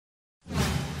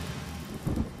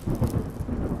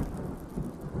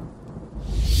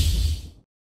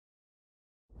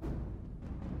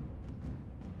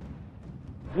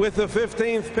With the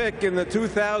 15th pick in the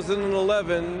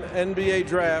 2011 NBA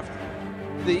Draft,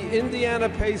 the Indiana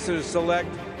Pacers select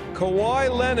Kawhi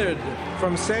Leonard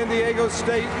from San Diego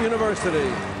State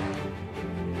University.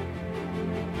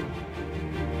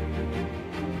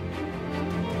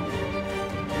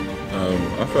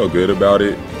 I felt good about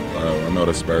it. I know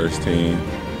the Spurs team,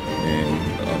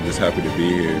 and I'm just happy to be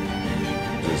here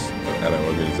and just at an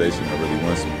organization that really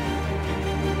wants me.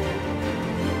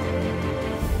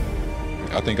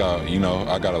 I think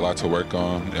I got a lot to work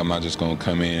on. I'm not just going to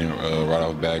come in right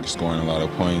off the bat scoring a lot of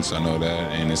points. I know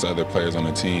that, and there's other players on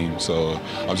the team. So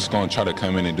I'm just going to try to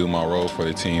come in and do my role for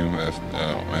the team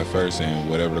at first, and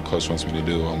whatever the coach wants me to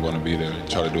do, I'm going to be there and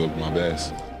try to do it my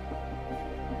best.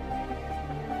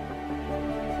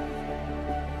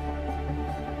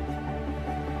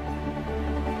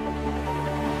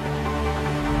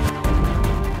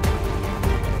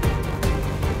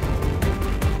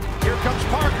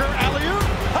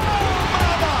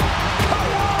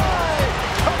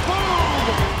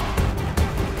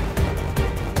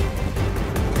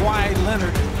 Kawhi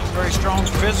Leonard, very strong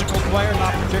physical player,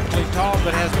 not particularly tall,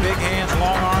 but has big hands,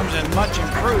 long arms, and much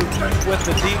improved with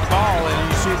the deep ball, and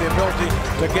you see the ability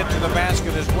to get to the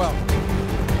basket as well.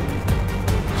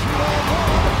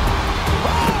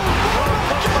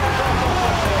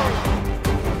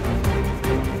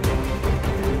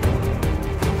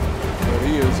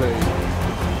 He is a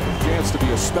chance to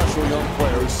be a special young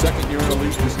player. Second year in the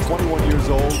league, he's 21 years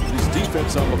old. His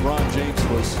defense on LeBron James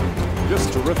was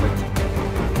just terrific.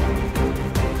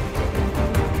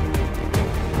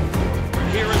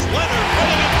 Here is Leonard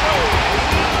pulling it through.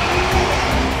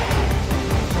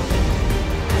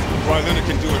 Kawhi Leonard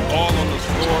can do it all on the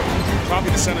floor.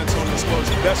 Probably the San Antonio Spurs'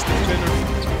 best defender.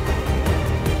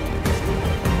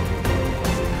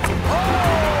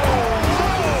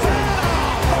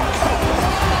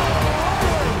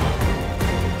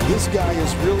 This guy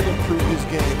has really improved his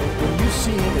game. And when you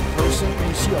see him in person,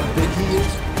 you see how big he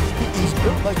is. He's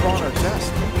built like Ron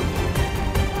Artest.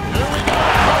 Here we go.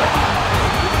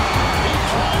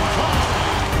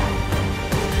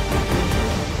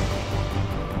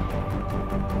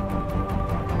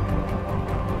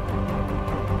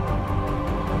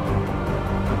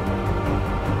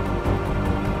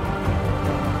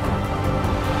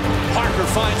 Parker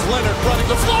finds Leonard running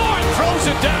the floor and throws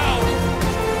it down.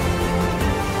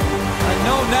 I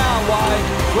know now why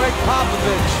Greg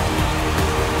Popovich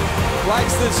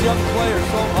likes this young player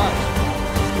so much.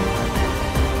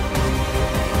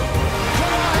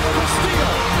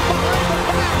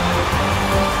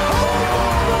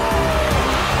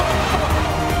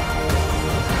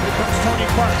 Here comes Tony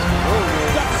Parker.